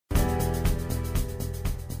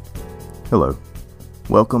Hello,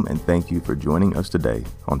 welcome and thank you for joining us today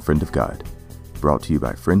on Friend of God, brought to you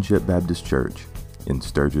by Friendship Baptist Church in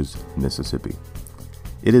Sturgis, Mississippi.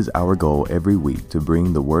 It is our goal every week to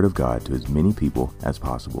bring the Word of God to as many people as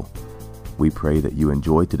possible. We pray that you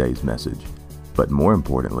enjoy today's message, but more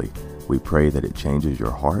importantly, we pray that it changes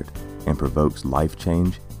your heart and provokes life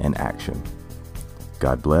change and action.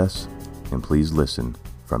 God bless, and please listen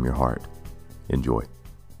from your heart. Enjoy.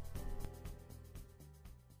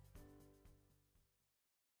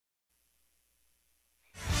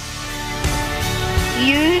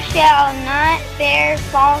 You shall not bear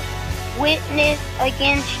false witness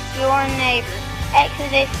against your neighbor.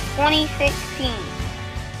 Exodus 20:16.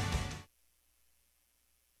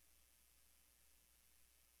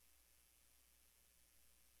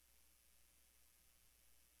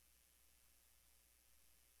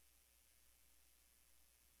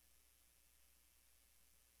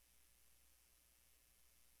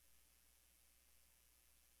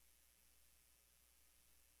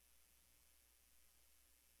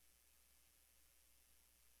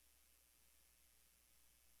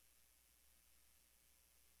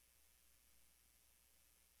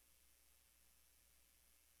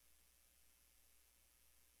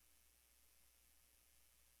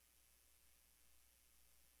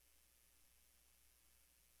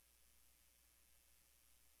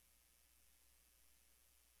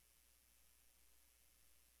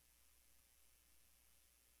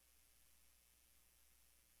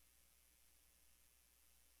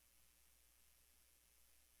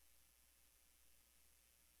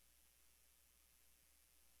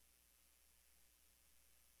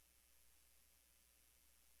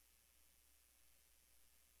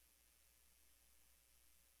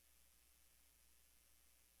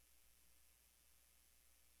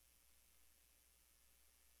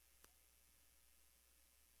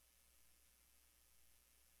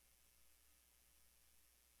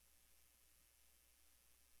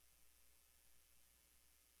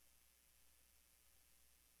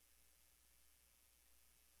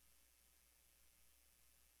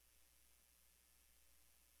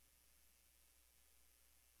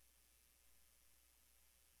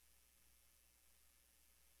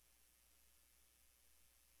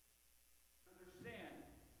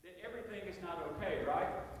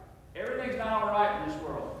 Everything's not all right in this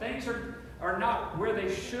world. Things are not where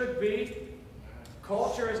they should be.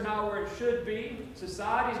 Culture is not where it should be.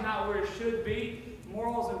 Society is not where it should be.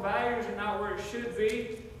 Morals and values are not where it should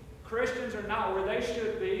be. Christians are not where they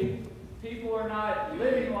should be. People are not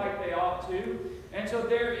living like they ought to. And so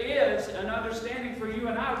there is an understanding for you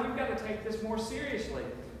and I. We've got to take this more seriously.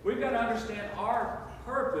 We've got to understand our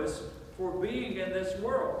purpose for being in this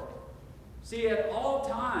world. See, at all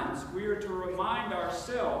times, we are to remind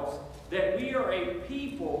ourselves that we are a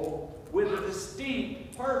people with a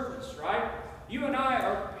distinct purpose, right? You and I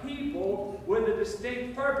are people with a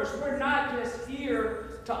distinct purpose. We're not just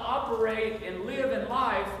here to operate and live in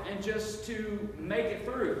life and just to make it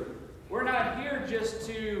through. We're not here just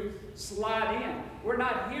to slide in. We're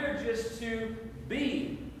not here just to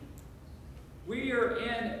be. We are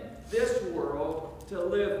in this world to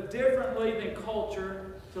live differently than culture,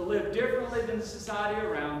 to live differently than the society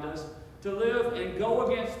around us, to live and go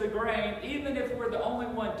against the grain, even if we're the only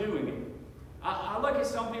one doing it. I look at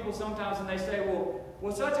some people sometimes and they say,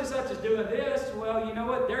 well, such and such is doing this. Well, you know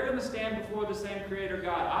what? They're going to stand before the same Creator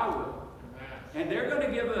God I will. And they're going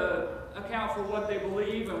to give an account for what they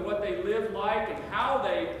believe and what they live like and how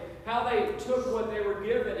they took what they were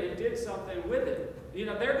given and did something with it. You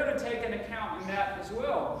know, they're going to take an account in that as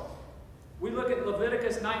well. We look at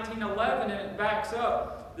Leviticus 19:11 and it backs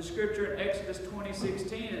up the scripture in Exodus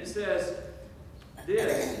 20:16. It says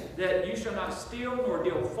this, that you shall not steal, nor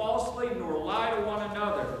deal falsely, nor lie to one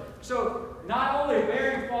another. So not only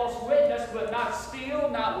bearing false witness, but not steal,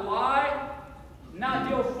 not lie, not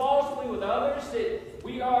deal falsely with others, that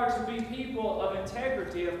we are to be people of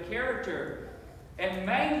integrity, of character. And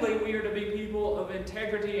mainly we are to be people of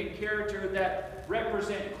integrity and character that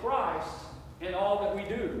represent Christ in all that we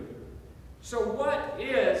do. So what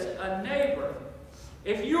is a neighbor?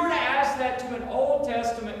 If you were to ask that to an Old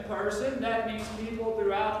Testament person, that means people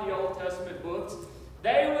throughout the Old Testament books,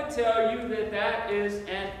 they would tell you that that is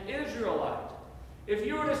an Israelite. If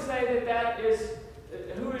you were to say that is,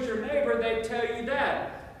 who is your neighbor, they'd tell you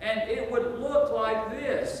that. And it would look like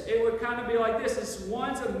this. It would kind of be like this. It's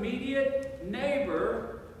one's immediate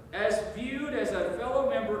neighbor as viewed as a fellow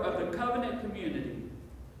member of the covenant community.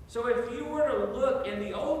 So if you were to look in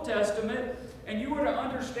the Old Testament and you were to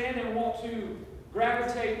understand and want to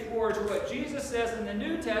gravitate towards what Jesus says in the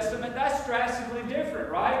New Testament, that's drastically different,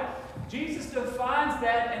 right? Jesus defines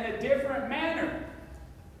that in a different manner.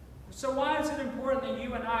 So why is it important that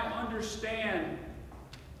you and I understand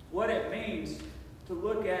what it means to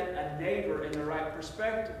look at a neighbor in the right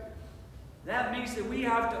perspective? That means that we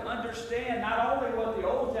have to understand not only what the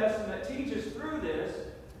Old Testament teaches through this,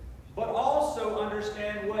 but also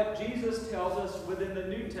understand what Jesus tells us within the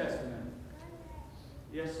New Testament.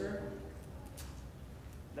 Yes, sir?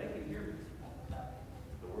 They can hear me.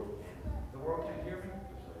 The world can't hear me?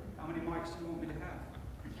 How many mics do you want me to have?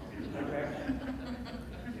 Okay.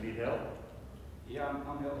 You need help? Yeah,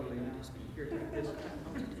 I'm elderly now. Here, take this.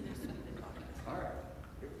 All right.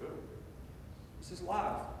 This is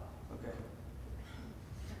live. Okay.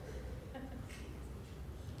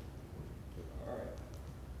 All right.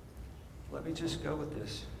 Let me just go with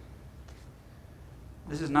this.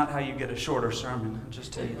 This is not how you get a shorter sermon, I'll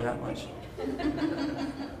just tell you that much.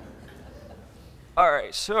 All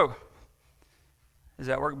right, so, does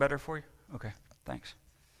that work better for you? Okay, thanks.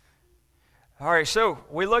 All right, so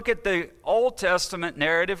we look at the Old Testament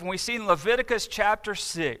narrative, and we see in Leviticus chapter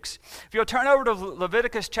 6. If you'll turn over to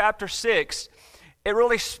Leviticus chapter 6, it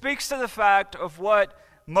really speaks to the fact of what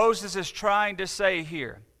Moses is trying to say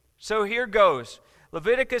here. So here goes.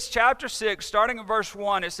 Leviticus chapter 6, starting in verse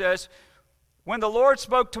 1, it says, "When the Lord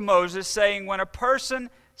spoke to Moses, saying, when a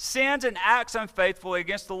person sins and acts unfaithfully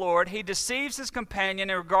against the Lord, he deceives his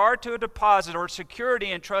companion in regard to a deposit or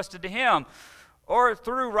security entrusted to him, or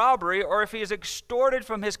through robbery, or if he is extorted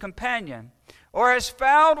from his companion, or has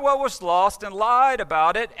found what was lost and lied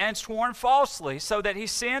about it and sworn falsely, so that he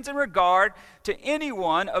sins in regard to any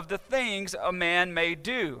one of the things a man may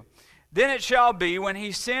do. Then it shall be, when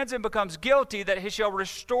he sins and becomes guilty, that he shall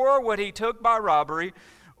restore what he took by robbery,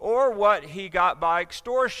 or what he got by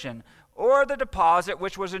extortion, or the deposit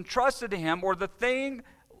which was entrusted to him, or the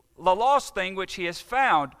lost thing which he has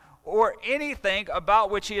found, or anything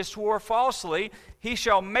about which he has swore falsely. He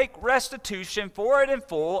shall make restitution for it in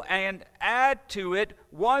full, and add to it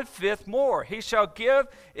 1/5 more. He shall give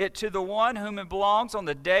it to the one whom it belongs on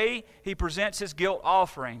the day he presents his guilt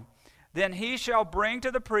offering. Then he shall bring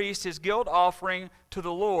to the priest his guilt offering to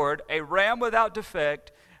the Lord, a ram without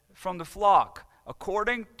defect from the flock,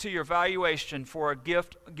 according to your valuation for a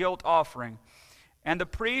guilt offering. And the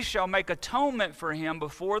priest shall make atonement for him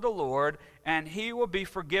before the Lord, and he will be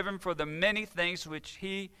forgiven for the many things which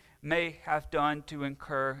he may have done to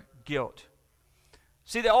incur guilt."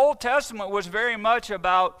 See, the Old Testament was very much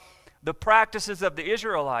about the practices of the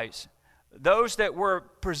Israelites. Those that were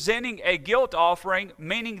presenting a guilt offering,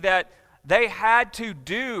 meaning that they had to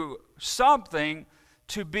do something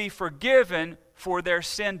to be forgiven for their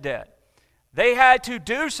sin debt. They had to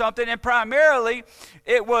do something, and primarily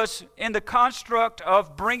it was in the construct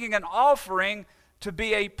of bringing an offering to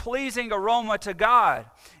be a pleasing aroma to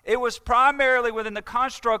God. It was primarily within the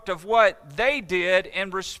construct of what they did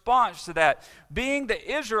in response to that. Being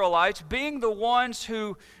the Israelites, being the ones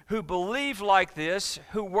who believed like this,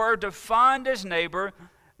 who were defined as neighbor,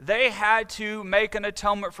 they had to make an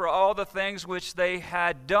atonement for all the things which they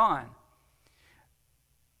had done.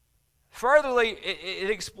 Furtherly, it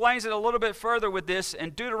explains it a little bit further with this. In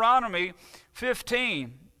Deuteronomy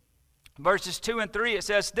 15, verses 2 and 3, it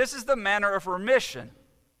says, "This is the manner of remission.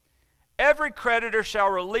 Every creditor shall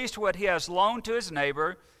release what he has loaned to his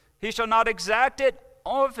neighbor. He shall not exact it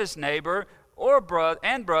of his neighbor or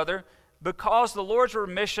brother, because the Lord's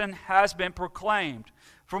remission has been proclaimed.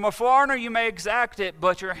 From a foreigner you may exact it,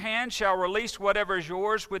 but your hand shall release whatever is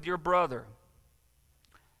yours with your brother."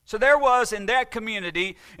 So there was in that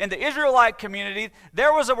community, in the Israelite community,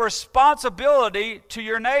 there was a responsibility to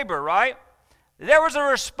your neighbor, right? There was a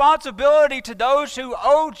responsibility to those who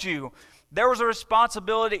owed you. There was a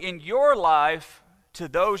responsibility in your life to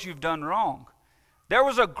those you've done wrong. There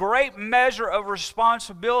was a great measure of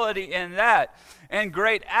responsibility in that, and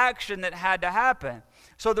great action that had to happen.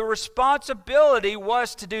 So the responsibility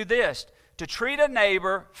was to do this, to treat a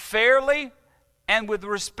neighbor fairly and with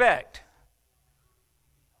respect.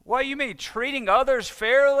 What do you mean? Treating others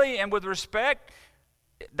fairly and with respect?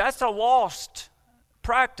 That's a lost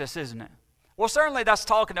practice, isn't it? Well, certainly that's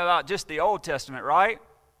talking about just the Old Testament, right?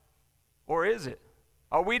 Or is it?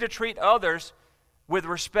 Are we to treat others with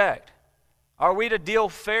respect? Are we to deal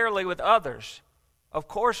fairly with others? Of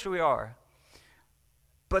course we are.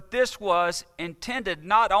 But this was intended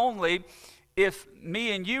not only if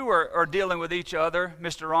me and you are dealing with each other,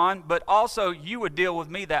 Mr. Ron, but also you would deal with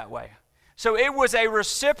me that way. So it was a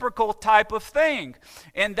reciprocal type of thing.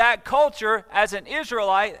 In that culture, as an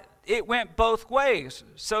Israelite, it went both ways.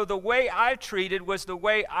 So the way I treated was the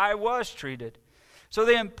way I was treated. So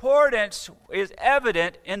the importance is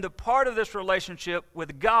evident in the part of this relationship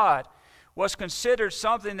with God, was considered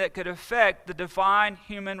something that could affect the divine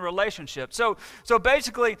human relationship. So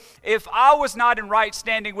basically, if I was not in right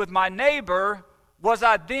standing with my neighbor, was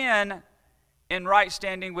I then in right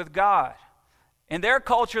standing with God? In their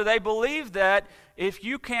culture, they believed that if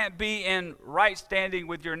you can't be in right standing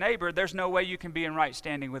with your neighbor, there's no way you can be in right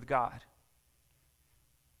standing with God.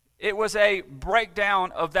 It was a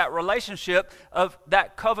breakdown of that relationship, of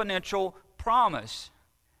that covenantal promise.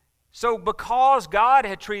 So because God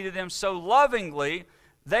had treated them so lovingly,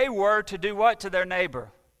 they were to do what to their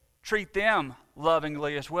neighbor? Treat them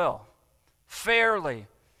lovingly as well. Fairly,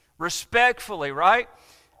 respectfully, right?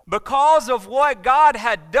 Because of what God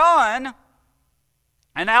had done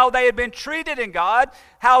and how they had been treated in God,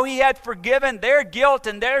 how He had forgiven their guilt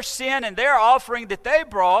and their sin and their offering that they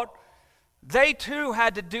brought, they too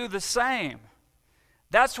had to do the same.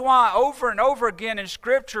 That's why over and over again in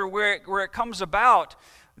Scripture where it comes about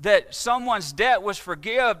that someone's debt was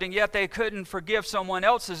forgiven and yet they couldn't forgive someone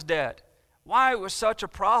else's debt. Why it was such a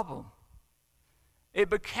problem? It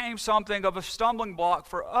became something of a stumbling block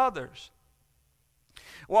for others.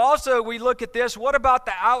 Well, also we look at this, what about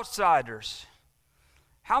the outsiders?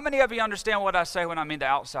 How many of you understand what I say when I mean the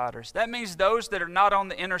outsiders? That means those that are not on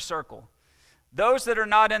the inner circle. Those that are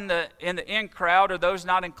not in the in crowd, or those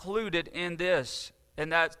not included in this, in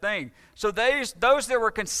that thing. So those that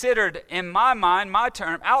were considered, in my mind, my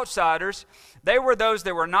term, outsiders, they were those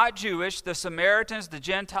that were not Jewish, the Samaritans, the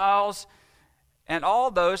Gentiles, and all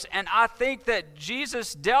those. And I think that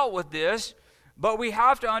Jesus dealt with this, but we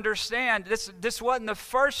have to understand this wasn't the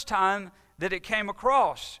first time that it came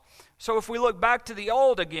across. So if we look back to the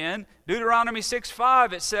old again, Deuteronomy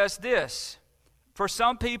 6:5, it says this. For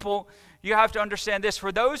some people, you have to understand this.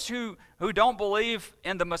 For those who don't believe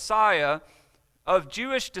in the Messiah of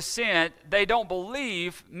Jewish descent, they don't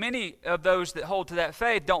believe, many of those that hold to that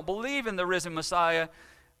faith don't believe in the risen Messiah.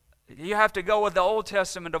 You have to go with the Old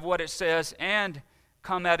Testament of what it says and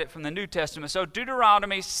come at it from the New Testament. So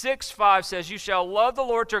Deuteronomy 6:5 says, you shall love the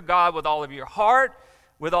Lord your God with all of your heart,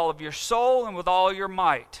 with all of your soul, and with all your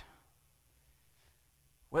might.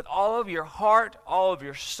 With all of your heart, all of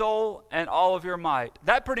your soul, and all of your might.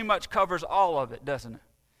 That pretty much covers all of it, doesn't it?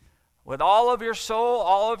 With all of your soul,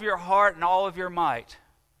 all of your heart, and all of your might.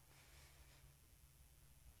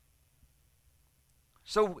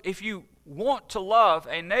 So if you want to love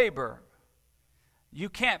a neighbor, you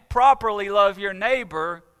can't properly love your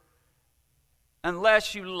neighbor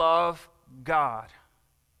unless you love God.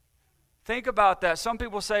 Think about that. Some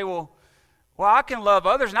people say, well, I can love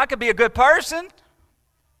others and I can be a good person.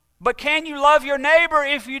 But can you love your neighbor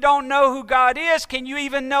if you don't know who God is? Can you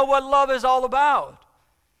even know what love is all about?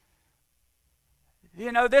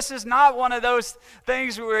 You know, this is not one of those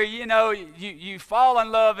things where, you fall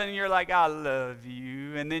in love and you're like, I love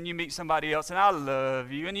you. And then you meet somebody else and I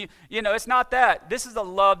love you. And it's not that. This is a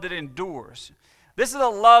love that endures. This is a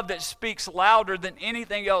love that speaks louder than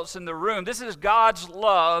anything else in the room. This is God's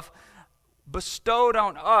love bestowed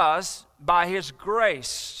on us by His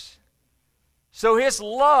grace. So His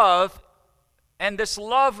love, and this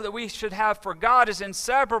love that we should have for God, is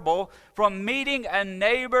inseparable from meeting a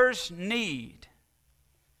neighbor's need.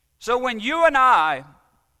 So when you and I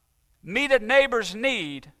meet a neighbor's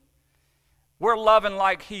need, we're loving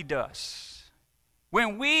like He does.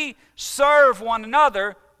 When we serve one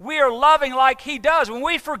another, we are loving like He does. When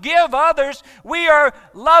we forgive others, we are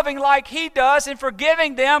loving like He does and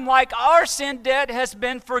forgiving them like our sin debt has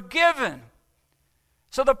been forgiven.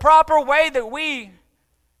 So the proper way that we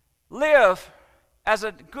live as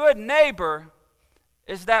a good neighbor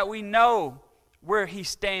is that we know where He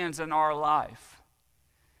stands in our life.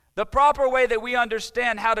 The proper way that we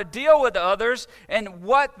understand how to deal with others and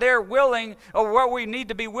what they're willing, or what we need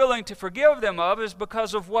to be willing to forgive them of, is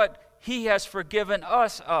because of what He has forgiven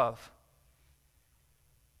us of.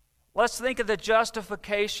 Let's think of the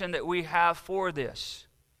justification that we have for this.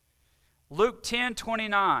 Luke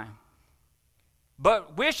 10:29.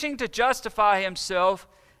 But wishing to justify himself,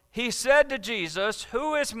 he said to Jesus,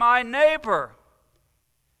 who is my neighbor?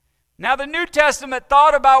 Now the New Testament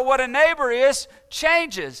thought about what a neighbor is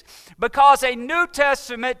changes, because a New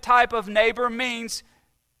Testament type of neighbor means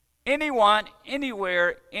anyone,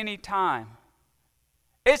 anywhere, anytime.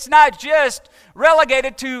 It's not just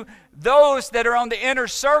relegated to those that are on the inner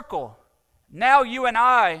circle. Now you and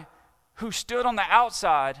I, who stood on the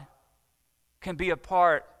outside, can be a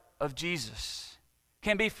part of Jesus.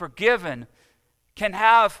 Can be forgiven, can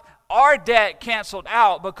have our debt canceled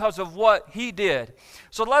out because of what He did.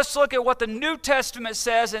 So let's look at what the New Testament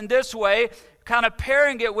says in this way, kind of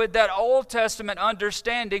pairing it with that Old Testament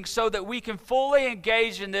understanding so that we can fully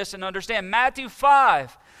engage in this and understand. Matthew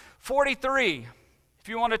 5:43. If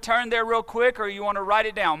you want to turn there real quick or you want to write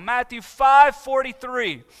it down. Matthew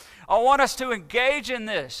 5:43. I want us to engage in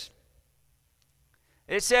this.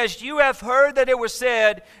 It says, you have heard that it was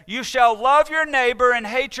said, you shall love your neighbor and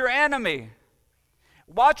hate your enemy.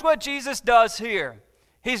 Watch what Jesus does here.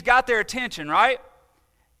 He's got their attention, right?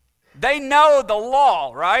 They know the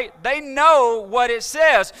law, right? They know what it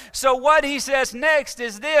says. So what he says next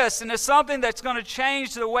is this, and it's something that's going to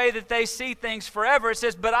change the way that they see things forever. It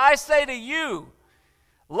says, but I say to you,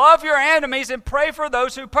 love your enemies and pray for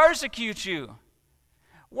those who persecute you.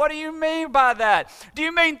 What do you mean by that? Do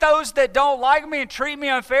you mean those that don't like me and treat me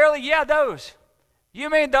unfairly? Yeah, those. You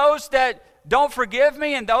mean those that don't forgive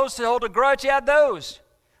me and those that hold a grudge? Yeah, those.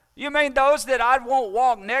 You mean those that I won't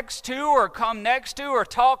walk next to or come next to or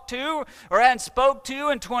talk to or hadn't spoke to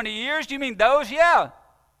in 20 years? You mean those? Yeah.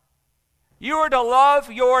 You are to love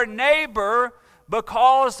your neighbor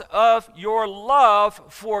because of your love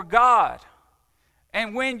for God.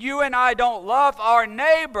 And when you and I don't love our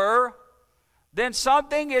neighbor, then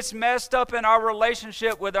something is messed up in our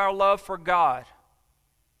relationship with our love for God.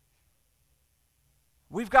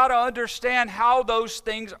 We've got to understand how those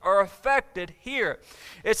things are affected here.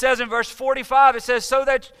 It says in verse 45, it says, so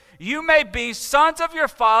that you may be sons of your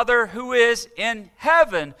Father who is in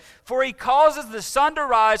heaven. For he causes the sun to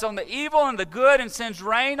rise on the evil and the good and sends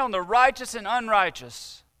rain on the righteous and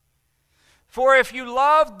unrighteous. For if you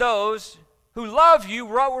love those who love you,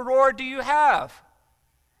 what reward do you have?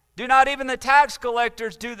 Do not even the tax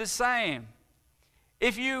collectors do the same?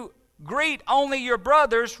 If you greet only your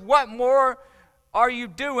brothers, what more are you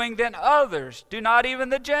doing than others? Do not even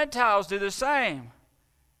the Gentiles do the same?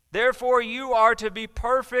 Therefore you are to be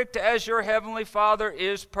perfect as your heavenly Father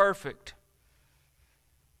is perfect.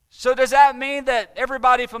 So does that mean that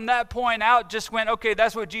everybody from that point out just went, okay,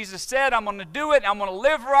 that's what Jesus said, I'm going to do it, I'm going to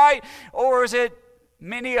live right? Or is it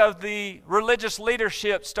many of the religious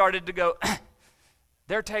leadership started to go,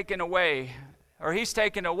 they're taken away, or he's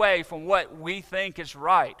taken away from what we think is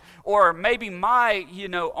right, or maybe my,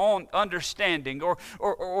 own understanding,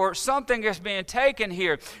 or something is being taken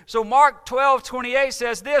here. So Mark 12:28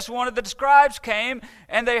 says this, one of the scribes came,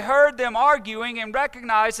 and they heard them arguing, and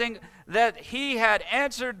recognizing that he had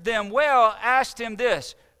answered them well, asked him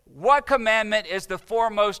this, what commandment is the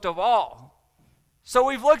foremost of all? So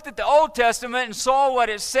we've looked at the Old Testament and saw what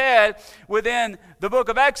it said within the book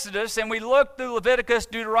of Exodus, and we looked through Leviticus,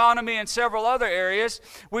 Deuteronomy, and several other areas.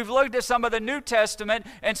 We've looked at some of the New Testament,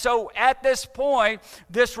 and so at this point,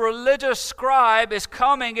 this religious scribe is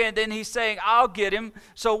coming, and then he's saying, I'll get him.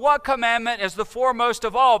 So what commandment is the foremost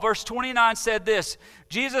of all? Verse 29 said this,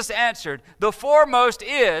 Jesus answered, the foremost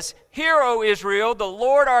is, hear, O Israel, the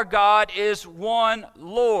Lord our God is one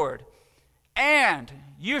Lord. And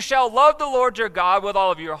you shall love the Lord your God with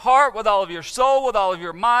all of your heart, with all of your soul, with all of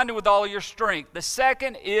your mind, and with all of your strength. The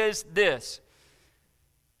second is this.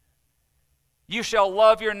 You shall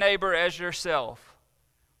love your neighbor as yourself.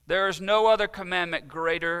 There is no other commandment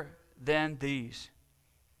greater than these.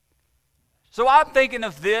 So I'm thinking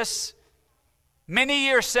of this many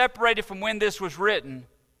years separated from when this was written.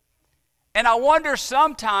 And I wonder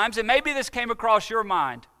sometimes, and maybe this came across your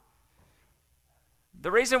mind, the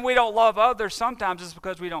reason we don't love others sometimes is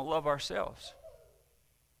because we don't love ourselves.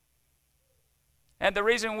 And the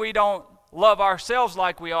reason we don't love ourselves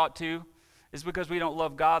like we ought to is because we don't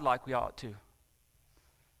love God like we ought to.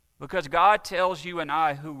 Because God tells you and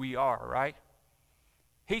I who we are, right?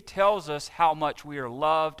 He tells us how much we are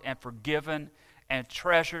loved and forgiven and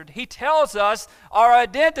treasured. He tells us our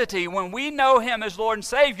identity. When we know Him as Lord and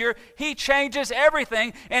Savior, He changes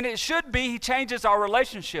everything, and it should be He changes our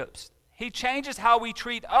relationships. He changes how we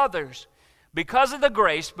treat others. Because of the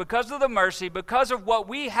grace, because of the mercy, because of what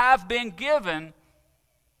we have been given,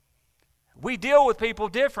 we deal with people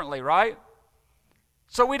differently, right?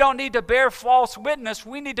 So we don't need to bear false witness.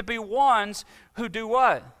 We need to be ones who do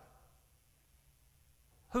what?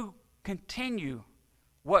 Who continue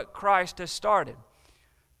what Christ has started.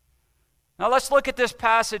 Now let's look at this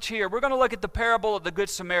passage here. We're going to look at the parable of the Good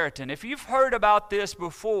Samaritan. If you've heard about this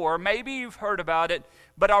before, maybe you've heard about it,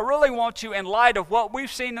 but I really want you, in light of what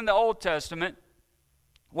we've seen in the Old Testament,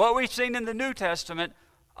 what we've seen in the New Testament,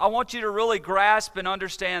 I want you to really grasp and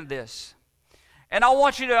understand this. And I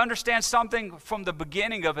want you to understand something from the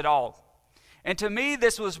beginning of it all. And to me,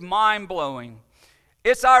 this was mind-blowing.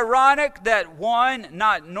 It's ironic that one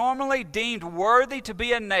not normally deemed worthy to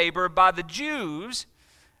be a neighbor by the Jews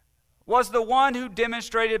was the one who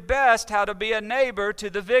demonstrated best how to be a neighbor to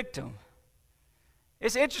the victim.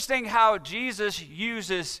 It's interesting how Jesus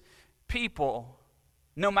uses people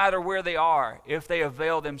no matter where they are if they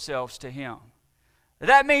avail themselves to Him.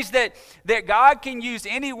 That means that God can use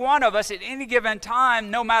any one of us at any given time,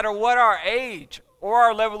 no matter what our age or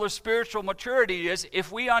our level of spiritual maturity is,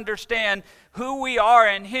 if we understand who we are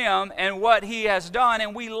in Him and what He has done,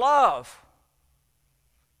 and we love.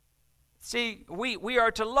 See, we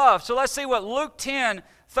are to love. So let's see what Luke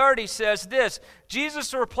 10:30 says this.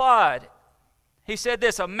 Jesus replied, He said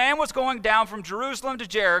this, a man was going down from Jerusalem to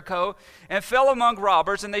Jericho and fell among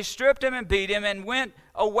robbers, and they stripped him and beat him and went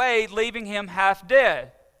away, leaving him half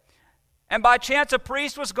dead. And by chance a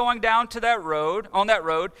priest was going down to on that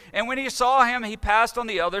road, and when he saw him, he passed on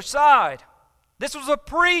the other side. This was a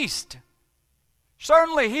priest.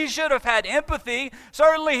 Certainly he should have had empathy.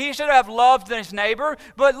 Certainly he should have loved his neighbor.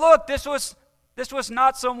 But look, this was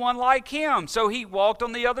not someone like him. So he walked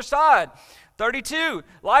on the other side. 32,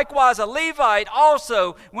 likewise a Levite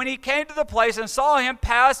also, when he came to the place and saw him,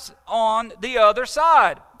 passed on the other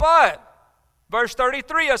side. But, verse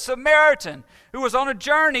 33, a Samaritan who was on a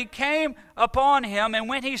journey came upon him, and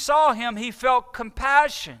when he saw him, he felt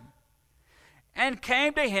compassion and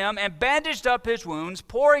came to him and bandaged up his wounds,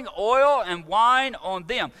 pouring oil and wine on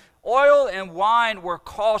them. Oil and wine were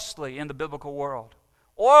costly in the biblical world.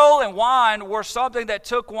 Oil and wine were something that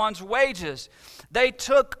took one's wages. They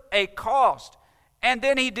took a cost. And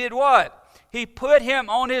then he did what? He put him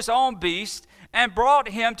on his own beast and brought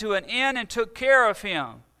him to an inn and took care of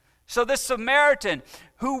him. So this Samaritan,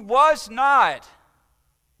 who was not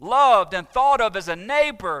loved and thought of as a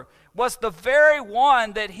neighbor, was the very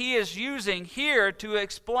one that he is using here to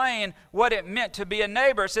explain what it meant to be a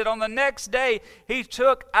neighbor. It said, on the next day he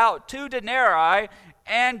took out 2 denarii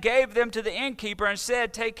and gave them to the innkeeper and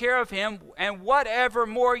said, take care of him, and whatever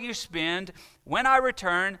more you spend, when I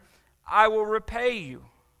return, I will repay you.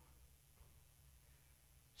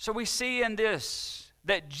 So we see in this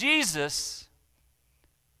that Jesus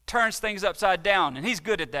turns things upside down, and He's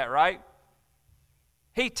good at that, right?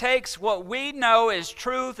 He takes what we know is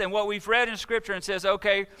truth and what we've read in Scripture and says,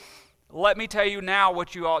 okay, let me tell you now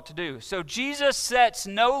what you ought to do. So Jesus sets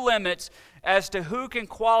no limits as to who can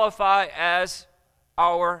qualify as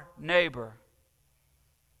our neighbor.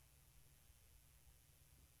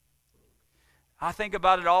 I think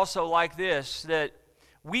about it also like this, that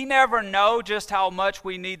we never know just how much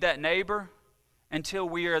we need that neighbor until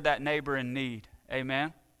we are that neighbor in need.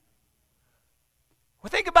 Amen? Well,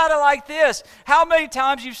 think about it like this. How many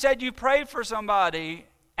times you've said you prayed for somebody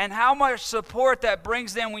and how much support that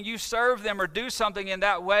brings them when you serve them or do something in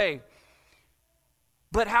that way.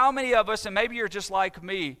 But how many of us, and maybe you're just like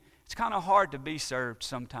me, it's kind of hard to be served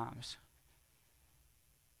sometimes.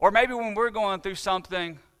 Or maybe when we're going through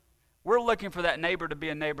something, we're looking for that neighbor to be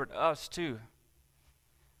a neighbor to us too.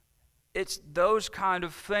 It's those kind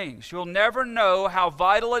of things. You'll never know how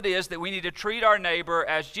vital it is that we need to treat our neighbor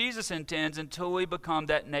as Jesus intends until we become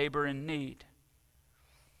that neighbor in need.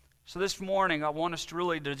 So this morning, I want us to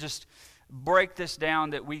really just break this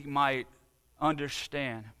down that we might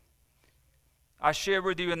understand. I shared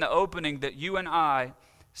with you in the opening that you and I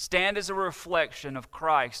stand as a reflection of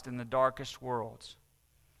Christ in the darkest worlds.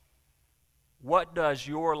 What does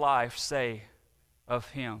your life say of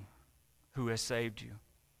Him who has saved you?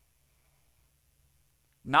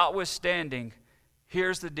 Notwithstanding,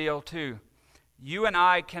 here's the deal too. You and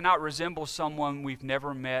I cannot resemble someone we've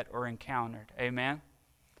never met or encountered. Amen?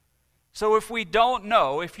 So if you don't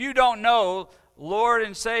know Lord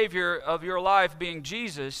and Savior of your life being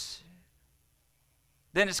Jesus,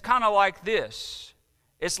 then it's kind of like this.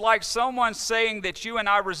 It's like someone saying that you and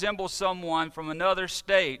I resemble someone from another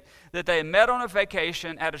state that they met on a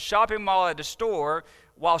vacation at a shopping mall at a store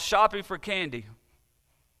while shopping for candy.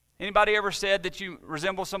 Anybody ever said that you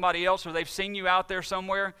resemble somebody else, or they've seen you out there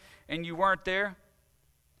somewhere and you weren't there?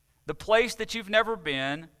 The place that you've never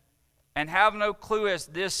been and have no clue as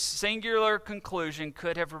this singular conclusion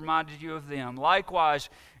could have reminded you of them. Likewise,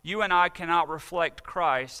 you and I cannot reflect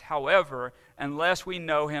Christ, however, unless we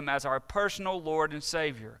know Him as our personal Lord and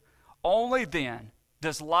Savior. Only then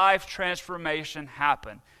does life transformation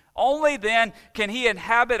happen. Only then can He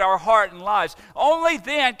inhabit our heart and lives. Only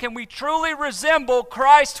then can we truly resemble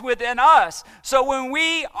Christ within us. So when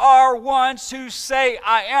we are ones who say,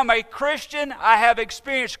 I am a Christian, I have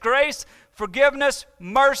experienced grace, forgiveness,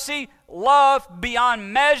 mercy, love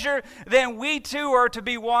beyond measure, then we too are to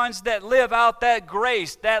be ones that live out that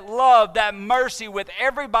grace, that love, that mercy with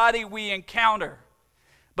everybody we encounter.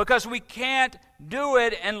 Because we can't do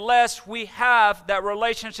it unless we have that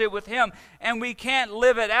relationship with Him. And we can't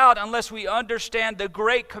live it out unless we understand the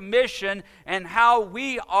Great Commission and how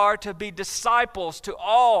we are to be disciples to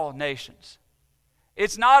all nations.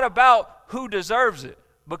 It's not about who deserves it,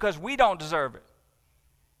 because we don't deserve it.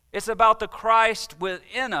 It's about the Christ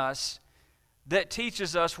within us that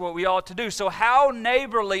teaches us what we ought to do. So how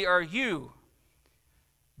neighborly are you?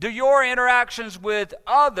 Do your interactions with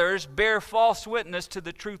others bear false witness to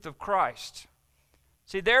the truth of Christ?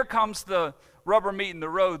 See, there comes the rubber meeting the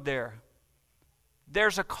road there.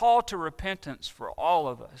 There's a call to repentance for all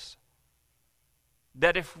of us.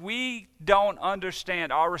 That if we don't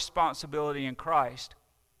understand our responsibility in Christ,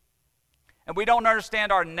 and we don't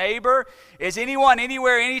understand our neighbor is anyone,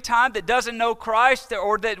 anywhere, anytime that doesn't know Christ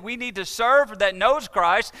or that we need to serve or that knows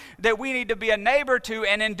Christ, that we need to be a neighbor to,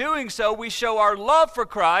 and in doing so we show our love for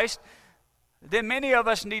Christ, then many of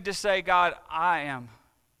us need to say, God, I am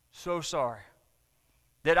so sorry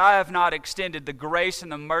that I have not extended the grace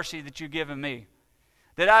and the mercy that you've given me.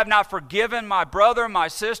 That I have not forgiven my brother, my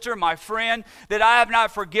sister, my friend. That I have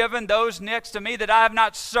not forgiven those next to me. That I have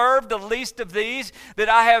not served the least of these. That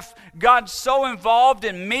I have gotten so involved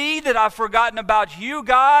in me that I've forgotten about you,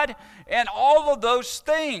 God. And all of those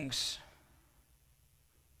things.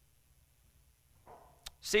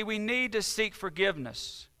 See, we need to seek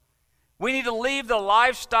forgiveness. We need to leave the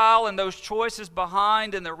lifestyle and those choices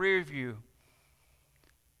behind in the rear view.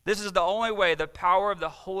 This is the only way the power of the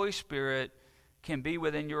Holy Spirit can be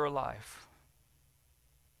within your life.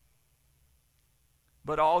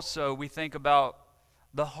 But also, we think about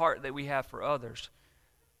the heart that we have for others.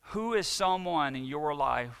 Who is someone in your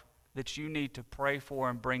life that you need to pray for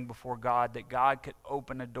and bring before God, that God could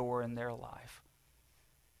open a door in their life?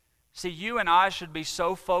 See, you and I should be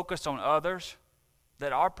so focused on others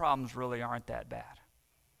that our problems really aren't that bad.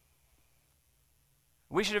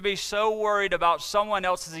 We should be so worried about someone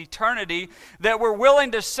else's eternity that we're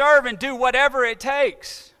willing to serve and do whatever it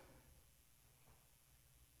takes.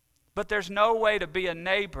 But there's no way to be a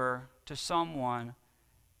neighbor to someone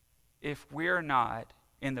if we're not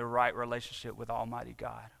in the right relationship with Almighty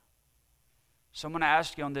God. So I'm going to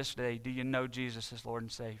ask you on this day, do you know Jesus as Lord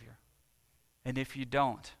and Savior? And if you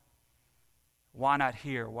don't, why not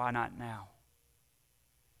here? Why not now?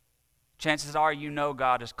 Chances are you know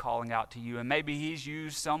God is calling out to you, and maybe He's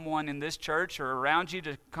used someone in this church or around you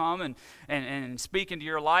to come and speak into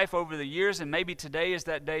your life over the years, and maybe today is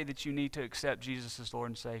that day that you need to accept Jesus as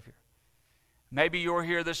Lord and Savior. Maybe you're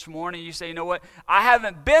here this morning, you say, you know what, I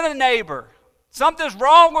haven't been a neighbor. Something's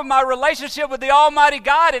wrong with my relationship with the Almighty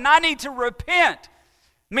God, and I need to repent,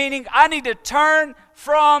 meaning I need to turn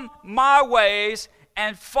from my ways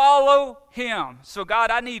and follow Him. So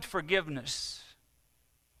God, I need forgiveness.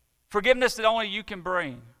 Forgiveness that only you can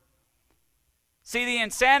bring. See, the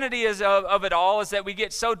insanity of it all is that we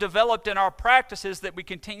get so developed in our practices that we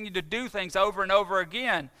continue to do things over and over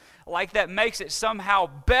again. Like that makes it somehow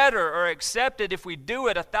better or accepted if we do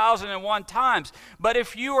it 1,001 times. But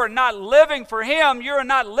if you are not living for Him, you are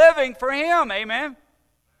not living for Him. Amen?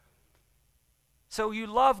 So you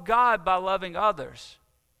love God by loving others.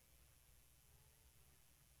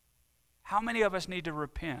 How many of us need to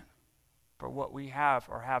repent for what we have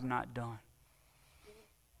or have not done?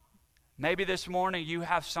 Maybe this morning you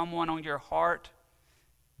have someone on your heart,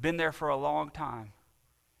 been there for a long time,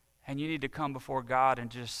 and you need to come before God and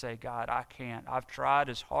just say, God, I can't. I've tried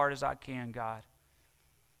as hard as I can, God.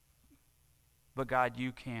 But God,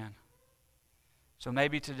 you can. So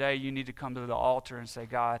maybe today you need to come to the altar and say,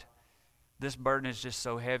 God, this burden is just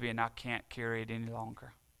so heavy and I can't carry it any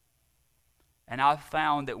longer. And I've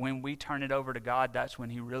found that when we turn it over to God, that's when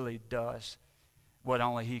He really does what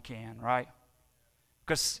only He can, right?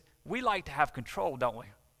 Because we like to have control, don't we?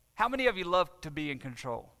 How many of you love to be in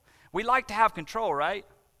control? We like to have control, right?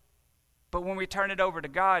 But when we turn it over to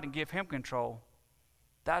God and give Him control,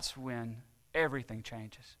 that's when everything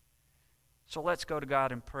changes. So let's go to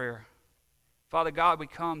God in prayer. Father God, we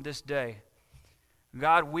come this day.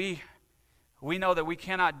 God, we know that we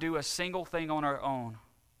cannot do a single thing on our own.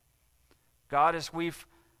 God, as we've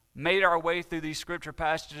made our way through these scripture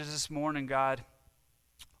passages this morning, God,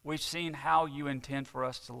 we've seen how you intend for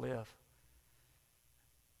us to live.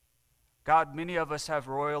 God, many of us have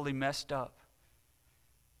royally messed up.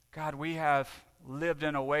 God, we have lived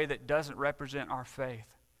in a way that doesn't represent our faith.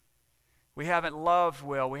 We haven't loved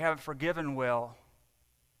well. We haven't forgiven well.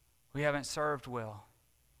 We haven't served well.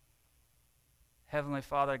 Heavenly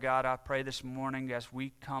Father, God, I pray this morning as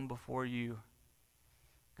we come before you,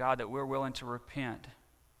 God, that we're willing to repent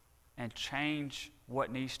and change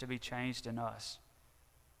what needs to be changed in us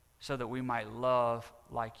so that we might love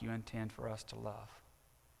like you intend for us to love.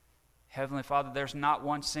 Heavenly Father, there's not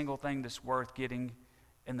one single thing that's worth getting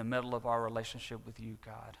in the middle of our relationship with you,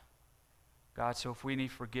 God. God, so if we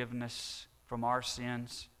need forgiveness from our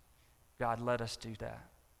sins, God, let us do that.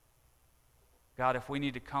 God, if we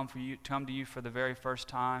need to come to you for the very first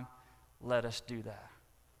time, let us do that.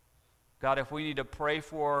 God, if we need to pray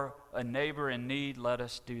for a neighbor in need, let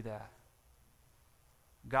us do that.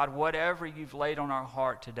 God, whatever you've laid on our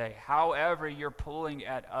heart today, however you're pulling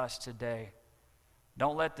at us today,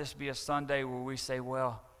 don't let this be a Sunday where we say,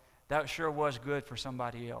 well, that sure was good for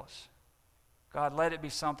somebody else. God, let it be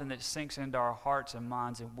something that sinks into our hearts and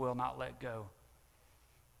minds and will not let go.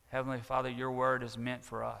 Heavenly Father, your word is meant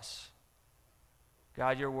for us.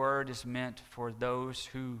 God, your word is meant for those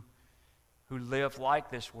who live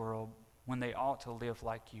like this world when they ought to live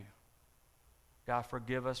like you. God,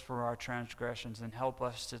 forgive us for our transgressions and help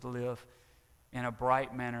us to live in a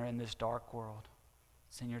bright manner in this dark world.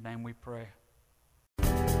 It's in your name we pray.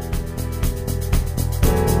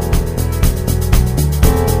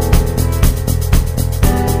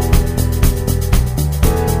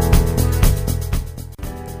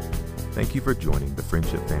 Thank you for joining the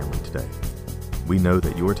Friendship family today. We know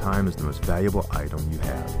that your time is the most valuable item you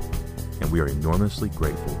have, and we are enormously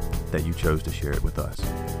grateful that you chose to share it with us.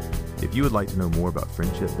 If you would like to know more about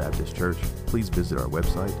Friendship Baptist Church, please visit our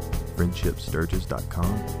website,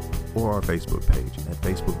 friendshipsturgis.com, or our Facebook page at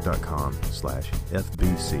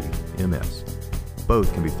facebook.com/FBCMS.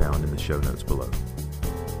 Both can be found in the show notes below.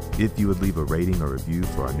 If you would leave a rating or review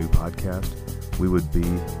for our new podcast, we would be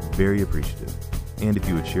very appreciative. And if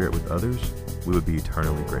you would share it with others, we would be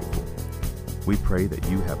eternally grateful. We pray that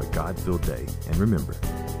you have a God-filled day, and remember,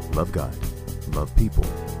 love God, love people,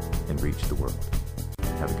 and reach the world.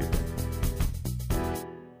 Have a good day.